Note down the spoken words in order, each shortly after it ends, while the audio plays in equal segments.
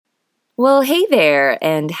Well, hey there,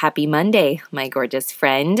 and happy Monday, my gorgeous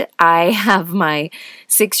friend. I have my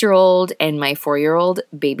 6-year-old and my 4-year-old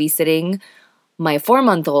babysitting my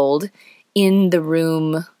 4-month-old in the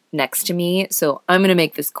room next to me, so I'm going to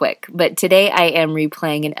make this quick. But today I am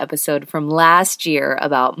replaying an episode from last year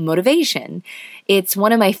about motivation. It's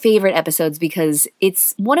one of my favorite episodes because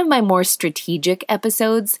it's one of my more strategic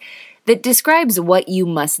episodes that describes what you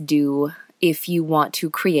must do if you want to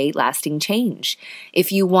create lasting change,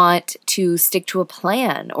 if you want to stick to a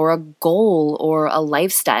plan or a goal or a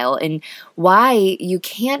lifestyle, and why you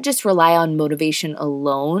can't just rely on motivation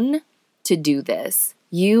alone to do this.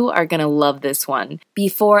 You are going to love this one.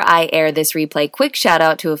 Before I air this replay, quick shout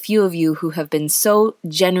out to a few of you who have been so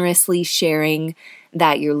generously sharing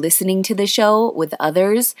that you're listening to the show with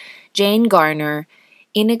others. Jane Garner,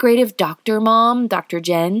 Integrative Doctor Mom, Dr.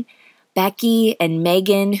 Jen, Becky and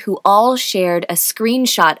Megan, who all shared a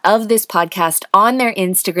screenshot of this podcast on their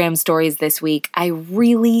Instagram stories this week. I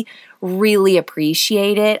really, really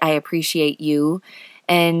appreciate it. I appreciate you.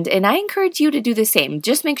 And I encourage you to do the same.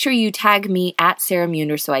 Just make sure you tag me at Sarah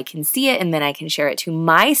Munder so I can see it, and then I can share it to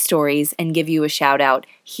my stories and give you a shout out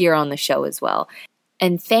here on the show as well.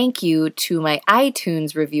 And thank you to my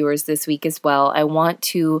iTunes reviewers this week as well. I want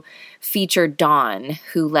to feature Dawn,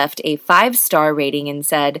 who left a 5-star rating and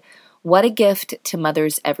said, "What a gift to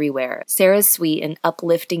mothers everywhere. Sarah's sweet and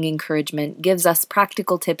uplifting encouragement gives us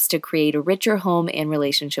practical tips to create a richer home and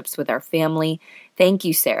relationships with our family. Thank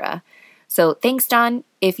you, Sarah." So thanks, Dawn.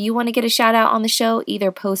 If you want to get a shout out on the show,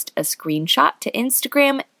 either post a screenshot to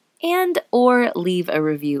Instagram or leave a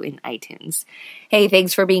review in iTunes. Hey,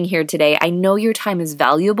 thanks for being here today. I know your time is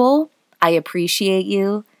valuable. I appreciate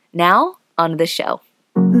you. Now, on to the show.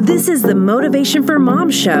 This is the Motivation for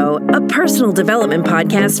Moms Show, a personal development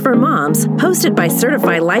podcast for moms, hosted by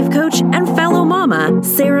certified life coach and fellow mama,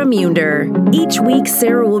 Sarah Munder. Each week,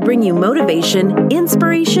 Sarah will bring you motivation,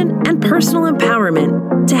 inspiration, and personal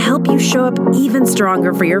empowerment to help you show up even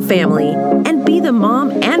stronger for your family and be the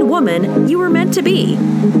mom and woman you were meant to be.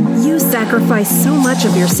 You sacrifice so much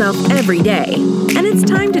of yourself every day, and it's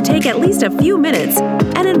time to take at least a few minutes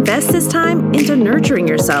and invest this time into nurturing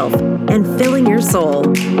yourself and filling your soul.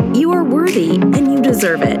 You are worthy and you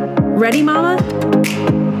deserve it. Ready, Mama?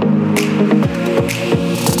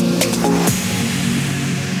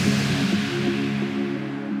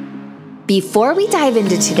 Before we dive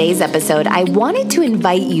into today's episode, I wanted to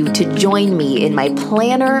invite you to join me in my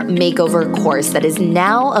Planner Makeover course that is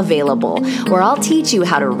now available, where I'll teach you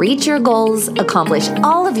how to reach your goals, accomplish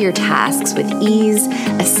all of your tasks with ease,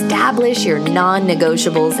 establish your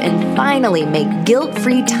non-negotiables, and finally make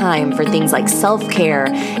guilt-free time for things like self-care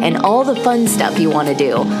and all the fun stuff you want to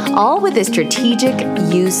do, all with a strategic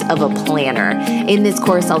use of a planner. In this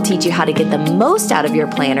course, I'll teach you how to get the most out of your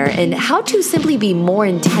planner and how to simply be more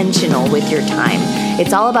intentional with your time.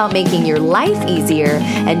 It's all about making your life easier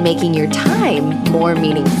and making your time more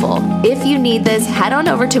meaningful. If you need this, head on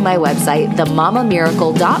over to my website,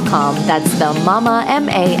 themamamiracle.com. That's the Mama,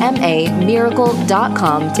 M-A-M-A,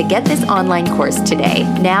 miracle.com to get this online course today.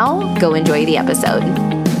 Now, go enjoy the episode.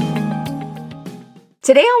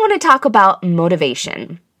 Today, I want to talk about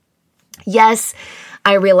motivation. Yes,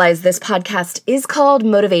 I realize this podcast is called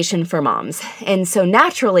Motivation for Moms. And so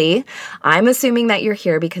naturally, I'm assuming that you're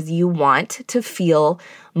here because you want to feel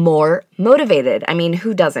more motivated. I mean,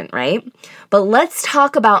 who doesn't, right? But let's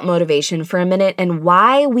talk about motivation for a minute and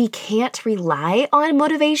why we can't rely on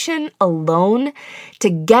motivation alone to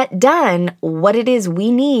get done what it is we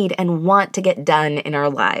need and want to get done in our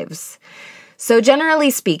lives. So generally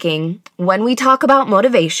speaking, when we talk about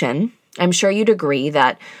motivation, I'm sure you'd agree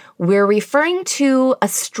that we're referring to a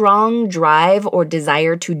strong drive or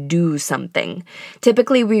desire to do something.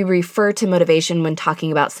 Typically, we refer to motivation when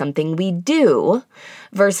talking about something we do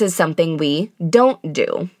versus something we don't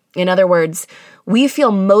do. In other words, we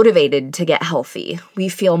feel motivated to get healthy. We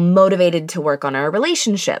feel motivated to work on our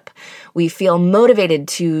relationship. We feel motivated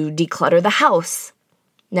to declutter the house.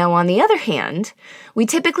 Now, on the other hand, we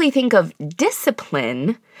typically think of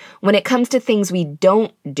discipline when it comes to things we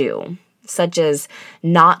don't do, such as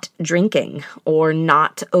not drinking or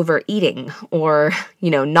not overeating or,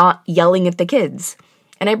 not yelling at the kids.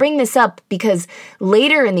 And I bring this up because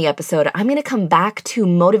later in the episode, I'm going to come back to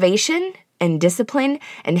motivation and discipline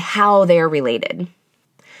and how they're related.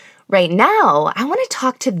 Right now, I want to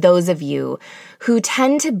talk to those of you who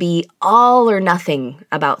tend to be all or nothing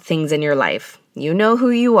about things in your life. You know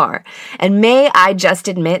who you are. And may I just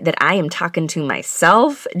admit that I am talking to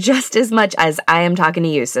myself just as much as I am talking to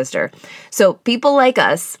you, sister. So people like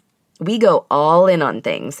us, We go all in on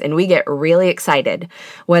things and we get really excited,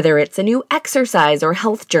 whether it's a new exercise or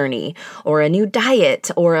health journey or a new diet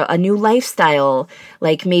or a new lifestyle.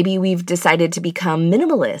 Like maybe we've decided to become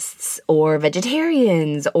minimalists or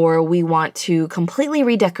vegetarians, or we want to completely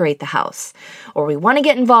redecorate the house, or we want to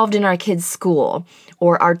get involved in our kids' school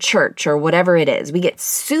or our church or whatever it is. We get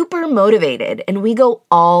super motivated and we go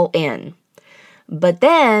all in. But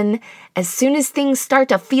then as soon as things start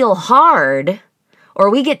to feel hard, or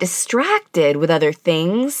we get distracted with other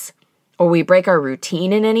things, or we break our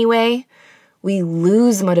routine in any way, we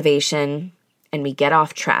lose motivation and we get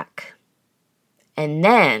off track. And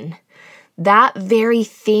then that very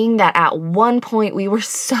thing that at one point we were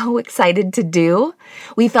so excited to do,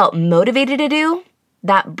 we felt motivated to do,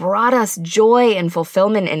 that brought us joy and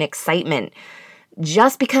fulfillment and excitement,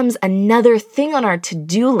 just becomes another thing on our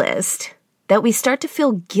to-do list that we start to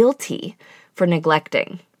feel guilty for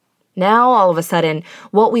neglecting. Now, all of a sudden,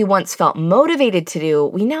 what we once felt motivated to do,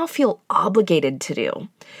 we now feel obligated to do.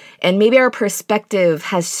 And maybe our perspective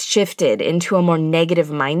has shifted into a more negative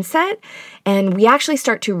mindset, and we actually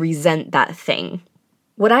start to resent that thing.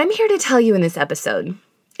 What I'm here to tell you in this episode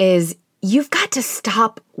is you've got to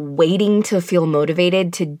stop waiting to feel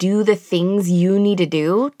motivated to do the things you need to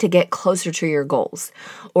do to get closer to your goals,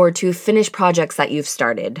 or to finish projects that you've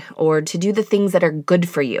started, or to do the things that are good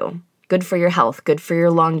for you. Good for your health, good for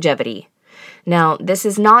your longevity. Now, this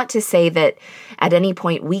is not to say that at any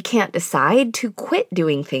point we can't decide to quit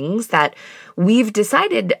doing things that we've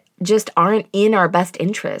decided just aren't in our best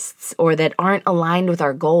interests or that aren't aligned with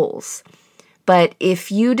our goals. But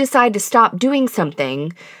if you decide to stop doing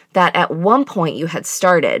something that at one point you had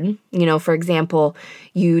started, for example,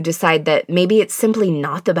 you decide that maybe it's simply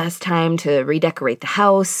not the best time to redecorate the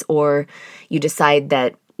house, or you decide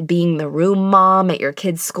that being the room mom at your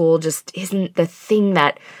kid's school just isn't the thing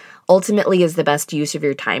that ultimately is the best use of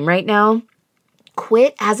your time right now.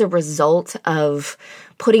 Quit as a result of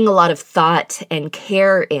putting a lot of thought and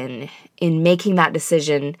care in making that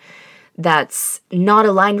decision that's not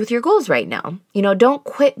aligned with your goals right now. Don't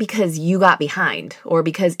quit because you got behind, or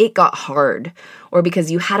because it got hard, or because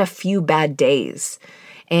you had a few bad days.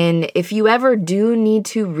 And if you ever do need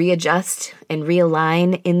to readjust and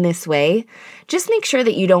realign in this way, just make sure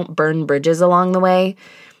that you don't burn bridges along the way.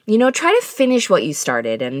 Try to finish what you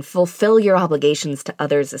started and fulfill your obligations to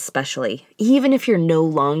others especially, even if you're no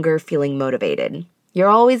longer feeling motivated. You're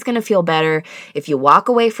always going to feel better if you walk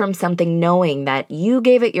away from something knowing that you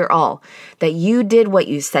gave it your all, that you did what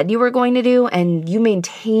you said you were going to do, and you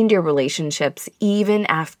maintained your relationships even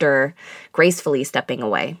after gracefully stepping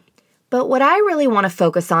away. But what I really want to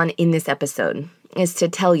focus on in this episode is to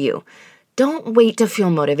tell you, don't wait to feel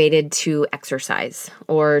motivated to exercise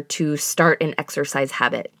or to start an exercise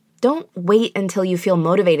habit. Don't wait until you feel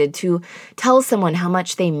motivated to tell someone how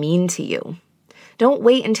much they mean to you. Don't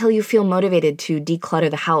wait until you feel motivated to declutter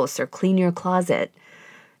the house or clean your closet.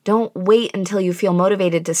 Don't wait until you feel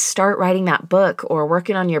motivated to start writing that book or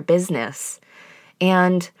working on your business.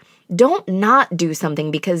 And don't not do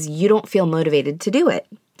something because you don't feel motivated to do it.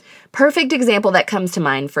 Perfect example that comes to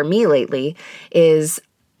mind for me lately is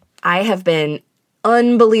I have been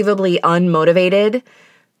unbelievably unmotivated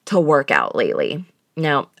to work out lately.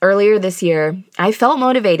 Now, earlier this year, I felt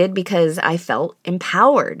motivated because I felt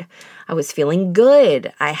empowered. I was feeling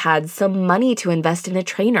good. I had some money to invest in a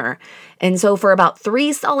trainer. And so for about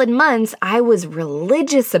 3 solid months, I was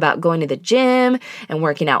religious about going to the gym and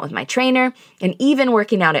working out with my trainer and even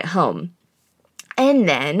working out at home. And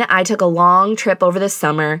then I took a long trip over the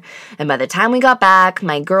summer, and by the time we got back,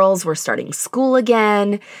 my girls were starting school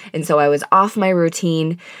again, and so I was off my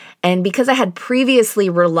routine. And because I had previously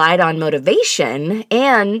relied on motivation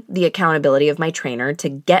and the accountability of my trainer to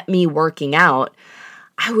get me working out,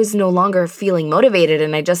 I was no longer feeling motivated,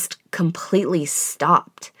 and I just completely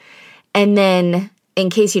stopped. And then, in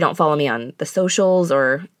case you don't follow me on the socials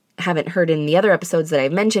or haven't heard in the other episodes that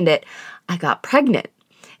I've mentioned it, I got pregnant.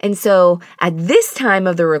 And so at this time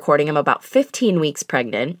of the recording, I'm about 15 weeks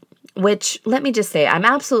pregnant, which, let me just say, I'm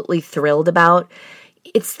absolutely thrilled about.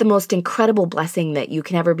 It's the most incredible blessing that you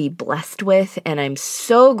can ever be blessed with, and I'm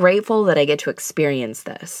so grateful that I get to experience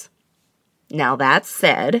this. Now, that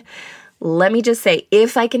said, let me just say,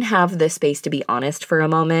 if I can have the space to be honest for a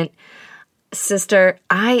moment, sister,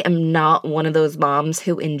 I am not one of those moms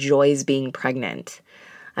who enjoys being pregnant.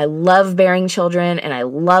 I love bearing children, and I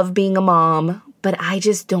love being a mom, but I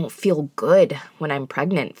just don't feel good when I'm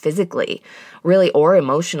pregnant physically, really, or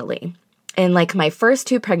emotionally. And like my first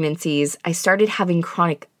 2 pregnancies, I started having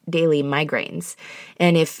chronic daily migraines.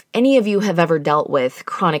 And if any of you have ever dealt with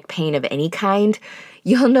chronic pain of any kind,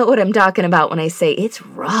 you'll know what I'm talking about when I say it's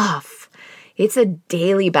rough. it's a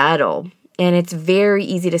daily battle. And it's very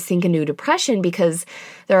easy to sink into depression because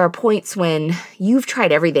there are points when you've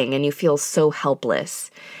tried everything and you feel so helpless.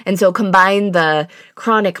 And so combine the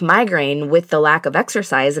chronic migraine with the lack of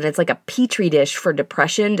exercise, and it's like a petri dish for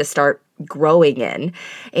depression to start growing in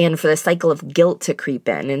and for the cycle of guilt to creep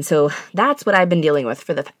in. And so that's what I've been dealing with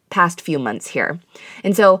for the past few months here.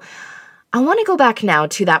 And so I want to go back now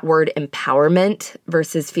to that word empowerment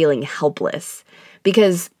versus feeling helpless,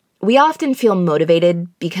 because we often feel motivated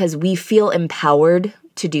because we feel empowered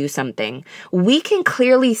to do something. We can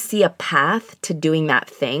clearly see a path to doing that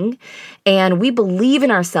thing, and we believe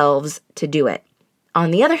in ourselves to do it.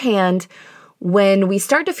 On the other hand, when we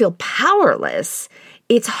start to feel powerless,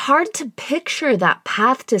 it's hard to picture that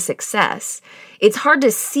path to success. It's hard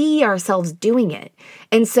to see ourselves doing it.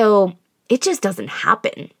 And so it just doesn't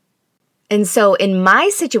happen. And so in my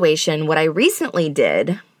situation, what I recently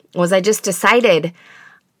did was I just decided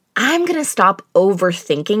I'm going to stop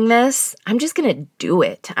overthinking this. I'm just going to do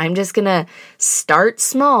it. I'm just going to start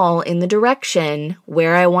small in the direction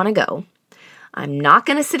where I want to go. I'm not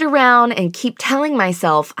going to sit around and keep telling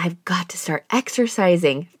myself, I've got to start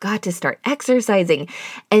exercising,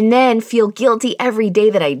 and then feel guilty every day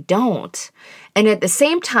that I don't. And at the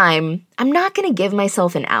same time, I'm not going to give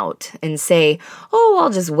myself an out and say, oh, I'll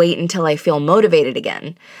just wait until I feel motivated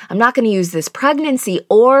again. I'm not going to use this pregnancy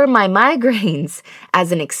or my migraines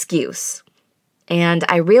as an excuse. And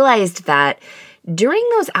I realized that during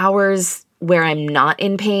those hours where I'm not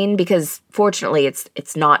in pain, because fortunately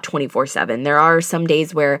it's not 24/7. There are some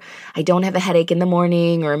days where I don't have a headache in the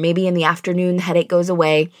morning, or maybe in the afternoon the headache goes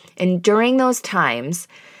away. And during those times,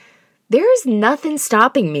 there's nothing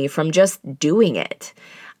stopping me from just doing it.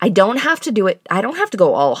 I don't have to do it. I don't have to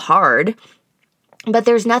go all hard, but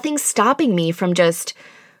there's nothing stopping me from just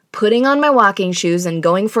putting on my walking shoes and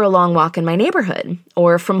going for a long walk in my neighborhood,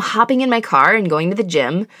 or from hopping in my car and going to the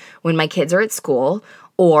gym when my kids are at school,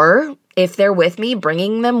 or if they're with me,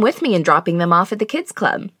 bringing them with me and dropping them off at the kids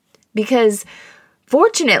club. Because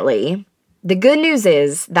fortunately, the good news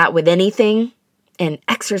is that with anything, and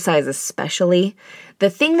exercise especially, the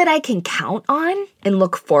thing that I can count on and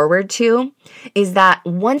look forward to is that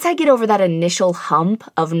once I get over that initial hump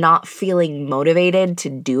of not feeling motivated to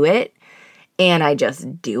do it, and I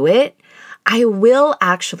just do it, I will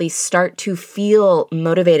actually start to feel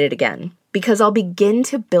motivated again, because I'll begin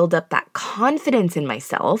to build up that confidence in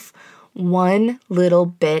myself one little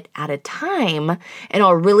bit at a time, and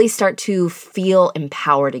I'll really start to feel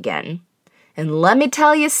empowered again. And let me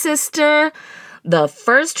tell you, sister, the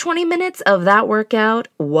first 20 minutes of that workout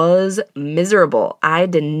was miserable. I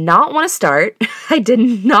did not want to start. I did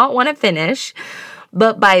not want to finish.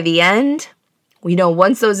 But by the end,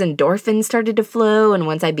 once those endorphins started to flow, and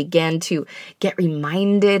once I began to get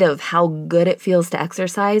reminded of how good it feels to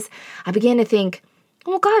exercise, I began to think,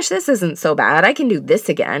 oh gosh, this isn't so bad. I can do this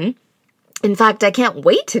again. In fact, I can't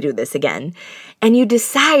wait to do this again. And you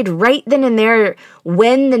decide right then and there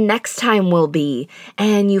when the next time will be,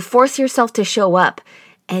 and you force yourself to show up.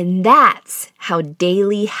 And that's how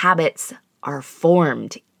daily habits are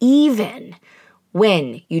formed, even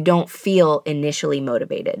when you don't feel initially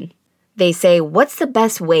motivated. They say, what's the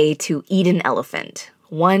best way to eat an elephant?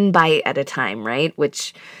 One bite at a time, right?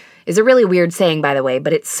 Which is a really weird saying, by the way,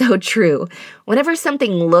 but it's so true. Whenever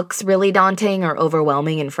something looks really daunting or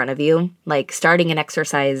overwhelming in front of you, like starting an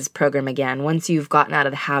exercise program again, once you've gotten out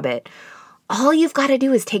of the habit, all you've got to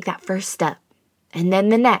do is take that first step, and then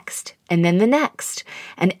the next, and then the next.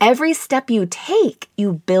 And every step you take,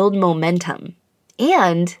 you build momentum,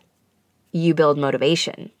 and you build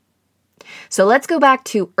motivation. So let's go back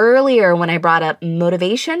to earlier when I brought up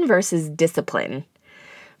motivation versus discipline.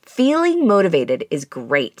 Feeling motivated is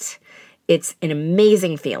great. It's an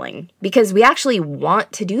amazing feeling because we actually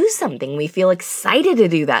want to do something. We feel excited to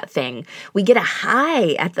do that thing. We get a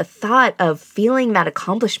high at the thought of feeling that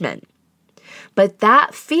accomplishment. But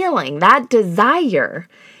that feeling, that desire,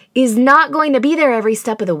 is not going to be there every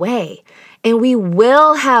step of the way. And we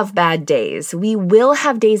will have bad days. We will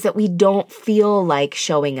have days that we don't feel like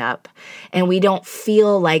showing up, and we don't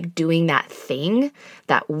feel like doing that thing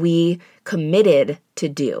that we committed to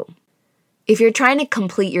do. If you're trying to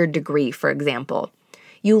complete your degree, for example,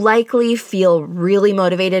 you likely feel really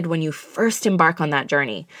motivated when you first embark on that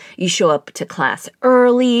journey. You show up to class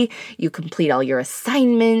early, you complete all your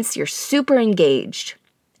assignments, you're super engaged.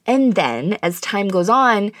 And then as time goes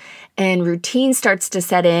on and routine starts to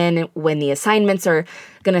set in, when the assignments are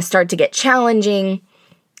going to start to get challenging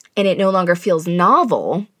and it no longer feels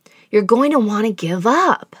novel, you're going to want to give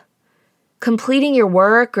up. Completing your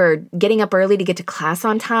work or getting up early to get to class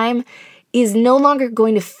on time is no longer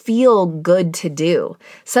going to feel good to do.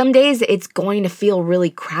 Some days it's going to feel really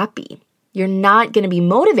crappy. You're not going to be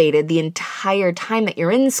motivated the entire time that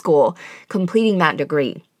you're in school completing that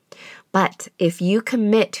degree. But if you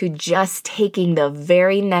commit to just taking the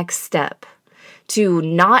very next step, to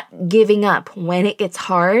not giving up when it gets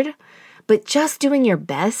hard, but just doing your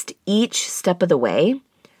best each step of the way,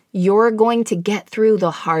 you're going to get through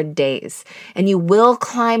the hard days and you will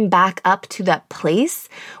climb back up to that place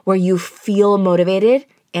where you feel motivated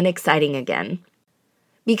and exciting again.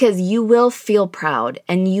 Because you will feel proud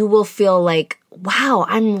and you will feel like, wow,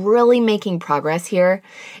 I'm really making progress here.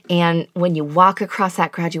 And when you walk across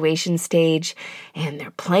that graduation stage and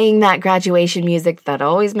they're playing that graduation music that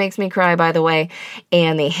always makes me cry, by the way,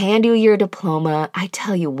 and they hand you your diploma, I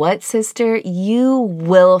tell you what, sister, you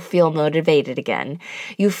will feel motivated again.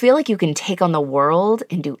 You feel like you can take on the world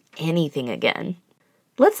and do anything again.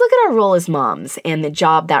 Let's look at our role as moms and the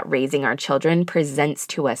job that raising our children presents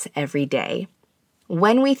to us every day.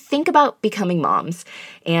 When we think about becoming moms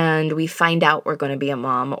and we find out we're going to be a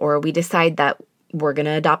mom or we decide that we're going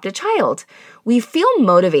to adopt a child, we feel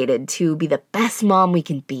motivated to be the best mom we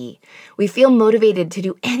can be. We feel motivated to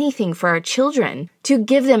do anything for our children, to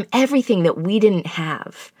give them everything that we didn't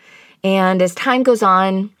have. And as time goes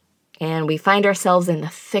on and we find ourselves in the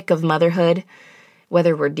thick of motherhood,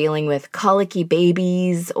 whether we're dealing with colicky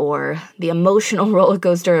babies or the emotional roller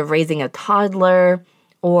coaster of raising a toddler,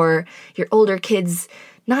 or your older kids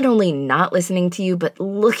not only not listening to you, but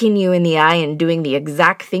looking you in the eye and doing the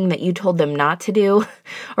exact thing that you told them not to do,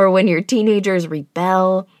 or when your teenagers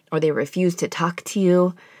rebel or they refuse to talk to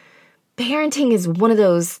you. Parenting is one of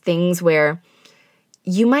those things where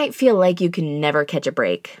you might feel like you can never catch a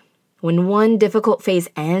break. When one difficult phase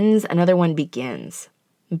ends, another one begins.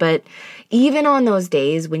 But even on those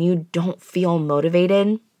days when you don't feel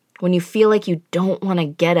motivated, when you feel like you don't want to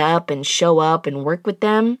get up and show up and work with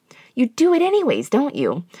them, you do it anyways, don't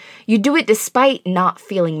you? You do it despite not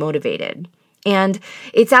feeling motivated. And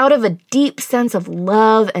it's out of a deep sense of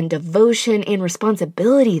love and devotion and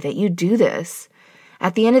responsibility that you do this.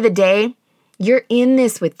 At the end of the day, you're in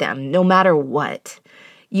this with them no matter what.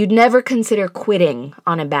 You'd never consider quitting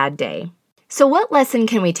on a bad day. So what lesson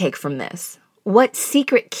can we take from this? What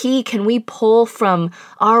secret key can we pull from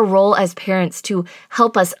our role as parents to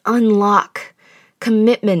help us unlock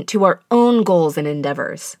commitment to our own goals and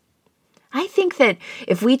endeavors? I think that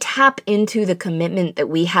if we tap into the commitment that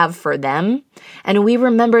we have for them, and we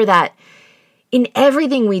remember that in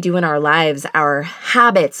everything we do in our lives, our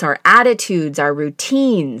habits, our attitudes, our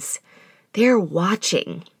routines, they're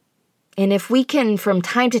watching. And if we can from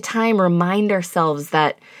time to time remind ourselves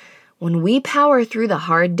that when we power through the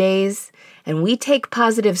hard days, and we take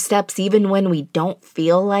positive steps even when we don't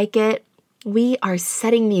feel like it, we are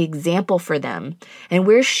setting the example for them, and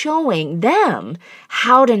we're showing them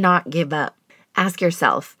how to not give up. Ask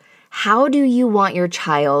yourself, how do you want your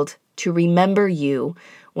child to remember you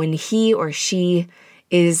when he or she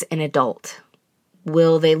is an adult?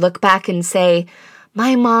 Will they look back and say,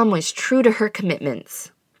 my mom was true to her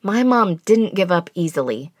commitments. My mom didn't give up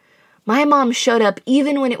easily. My mom showed up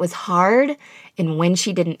even when it was hard and when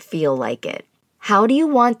she didn't feel like it. How do you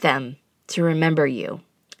want them to remember you?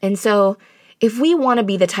 And so, if we want to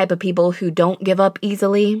be the type of people who don't give up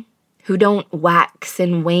easily, who don't wax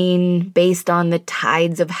and wane based on the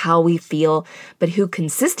tides of how we feel, but who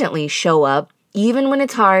consistently show up even when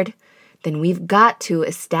it's hard, then we've got to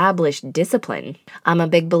establish discipline. I'm a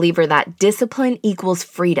big believer that discipline equals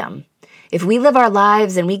freedom. If we live our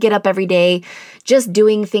lives and we get up every day just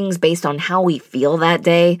doing things based on how we feel that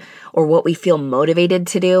day or what we feel motivated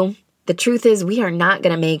to do, the truth is we are not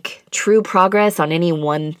going to make true progress on any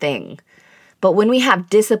one thing. But when we have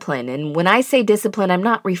discipline, and when I say discipline, I'm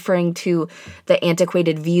not referring to the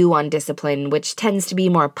antiquated view on discipline, which tends to be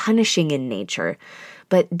more punishing in nature,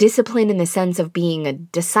 but discipline in the sense of being a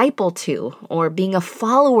disciple to or being a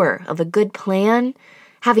follower of a good plan,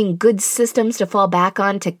 having good systems to fall back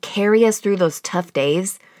on to carry us through those tough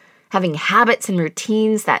days, having habits and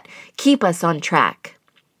routines that keep us on track.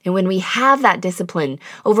 And when we have that discipline,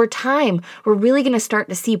 over time, we're really going to start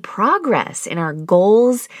to see progress in our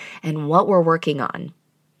goals and what we're working on.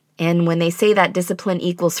 And when they say that discipline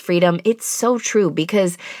equals freedom, it's so true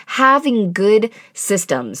because having good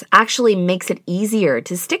systems actually makes it easier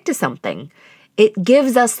to stick to something. It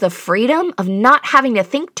gives us the freedom of not having to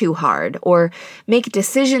think too hard or make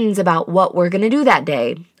decisions about what we're going to do that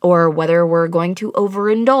day or whether we're going to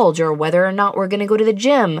overindulge or whether or not we're going to go to the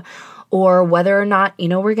gym or whether or not,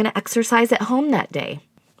 we're going to exercise at home that day.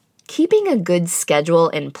 Keeping a good schedule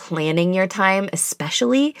and planning your time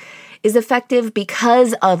especially is effective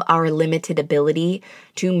because of our limited ability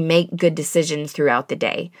to make good decisions throughout the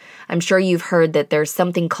day. I'm sure you've heard that there's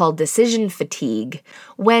something called decision fatigue.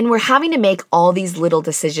 When we're having to make all these little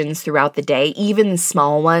decisions throughout the day, even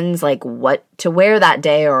small ones like what to wear that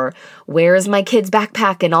day or where is my kid's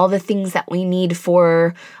backpack and all the things that we need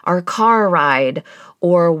for our car ride,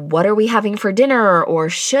 or what are we having for dinner, or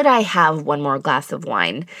should I have one more glass of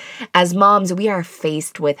wine? As moms, we are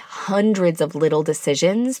faced with hundreds of little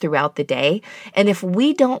decisions throughout the day, and if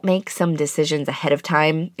we don't make some decisions ahead of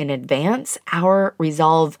time in advance, our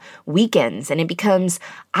resolve weakens, and it becomes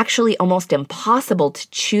actually almost impossible to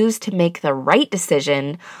choose to make the right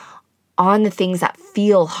decision on the things that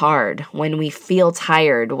feel hard, when we feel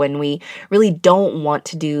tired, when we really don't want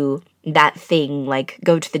to do that thing like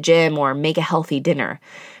go to the gym or make a healthy dinner.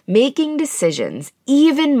 Making decisions,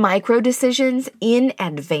 even micro decisions in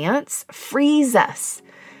advance, frees us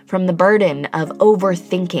from the burden of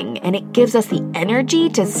overthinking, and it gives us the energy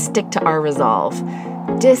to stick to our resolve.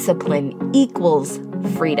 Discipline equals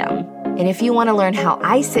freedom. And if you want to learn how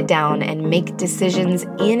I sit down and make decisions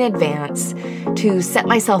in advance to set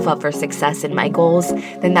myself up for success in my goals,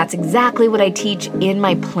 then that's exactly what I teach in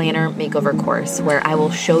my Planner Makeover course, where I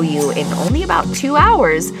will show you in only about 2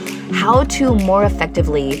 hours how to more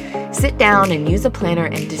effectively sit down and use a planner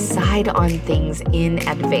and decide on things in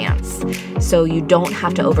advance so you don't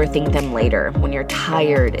have to overthink them later when you're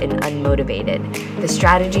tired and unmotivated. The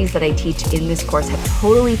strategies that I teach in this course have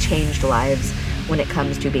totally changed lives when it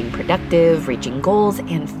comes to being productive, reaching goals,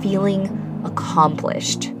 and feeling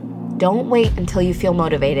accomplished. Don't wait until you feel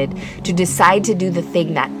motivated to decide to do the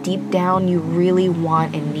thing that deep down you really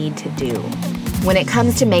want and need to do. When it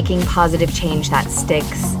comes to making positive change that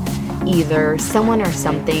sticks, either someone or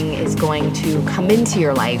something is going to come into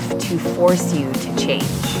your life to force you to change,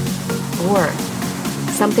 or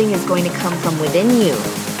something is going to come from within you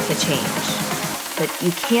to change. But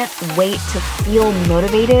you can't wait to feel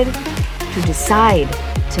motivated to decide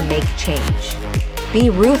to make change. Be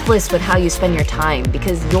ruthless with how you spend your time,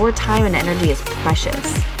 because your time and energy is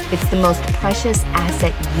precious. It's the most precious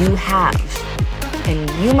asset you have. And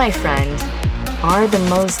you, my friend, are the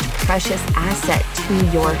most precious asset to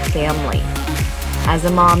your family. As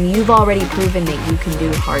a mom, you've already proven that you can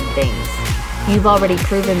do hard things. You've already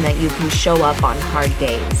proven that you can show up on hard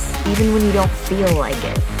days, even when you don't feel like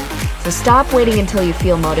it. So stop waiting until you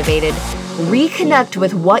feel motivated. Reconnect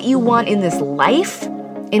with what you want in this life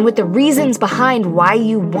and with the reasons behind why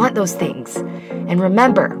you want those things. And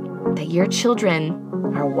remember that your children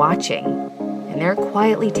are watching, and they're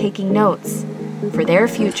quietly taking notes for their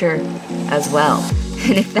future as well.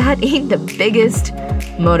 And if that ain't the biggest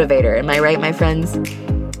motivator, am I right, my friends?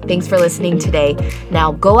 Thanks for listening today.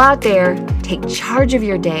 Now go out there, take charge of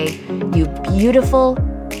your day, you beautiful,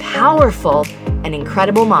 powerful, and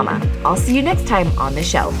incredible mama. I'll see you next time on the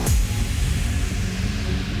show.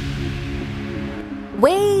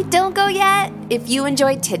 Wait, don't go yet. If you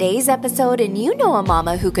enjoyed today's episode and you know a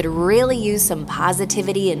mama who could really use some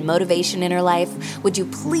positivity and motivation in her life, would you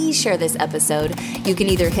please share this episode? You can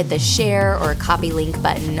either hit the share or copy link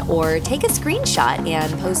button or take a screenshot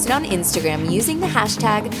and post it on Instagram using the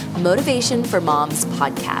hashtag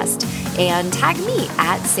MotivationForMomsPodcast and tag me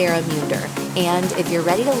at Sarah Munder. And if you're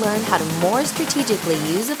ready to learn how to more strategically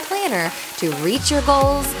use a planner to reach your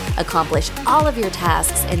goals, accomplish all of your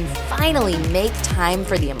tasks, and finally make time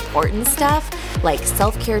for the important stuff like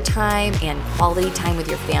self-care time and quality time with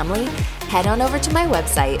your family, head on over to my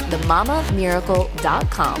website,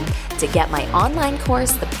 themamamiracle.com, to get my online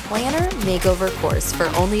course, the Planner Makeover course, for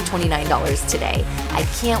only $29 today. I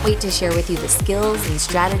can't wait to share with you the skills and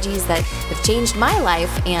strategies that have changed my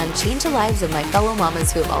life and changed the lives of my fellow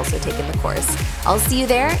mamas who have also taken the course. I'll see you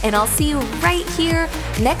there, and I'll see you right here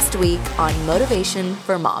next week on Motivation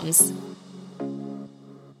for Moms.